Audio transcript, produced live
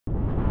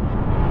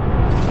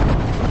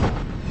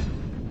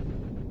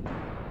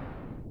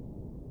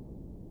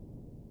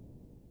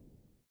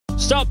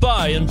Stop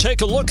by and take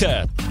a look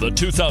at the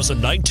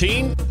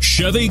 2019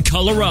 Chevy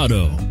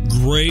Colorado.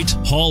 Great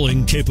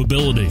hauling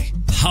capability,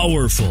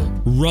 powerful,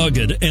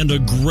 rugged, and a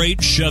great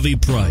Chevy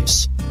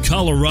price.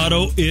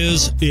 Colorado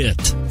is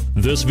it.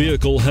 This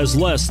vehicle has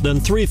less than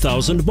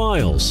 3,000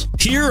 miles.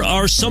 Here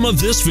are some of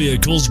this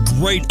vehicle's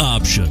great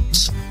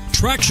options: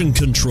 traction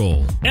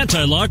control,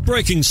 anti-lock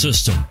braking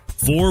system,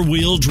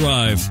 four-wheel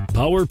drive,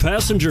 power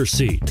passenger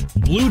seat,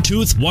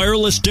 Bluetooth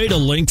wireless data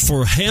link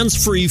for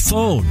hands-free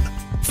phone,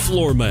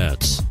 floor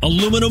mats,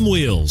 aluminum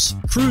wheels,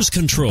 cruise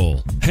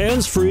control,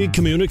 hands-free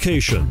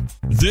communication.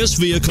 This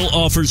vehicle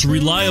offers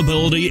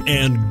reliability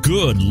and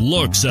good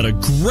looks at a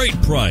great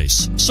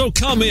price. So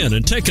come in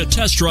and take a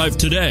test drive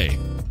today.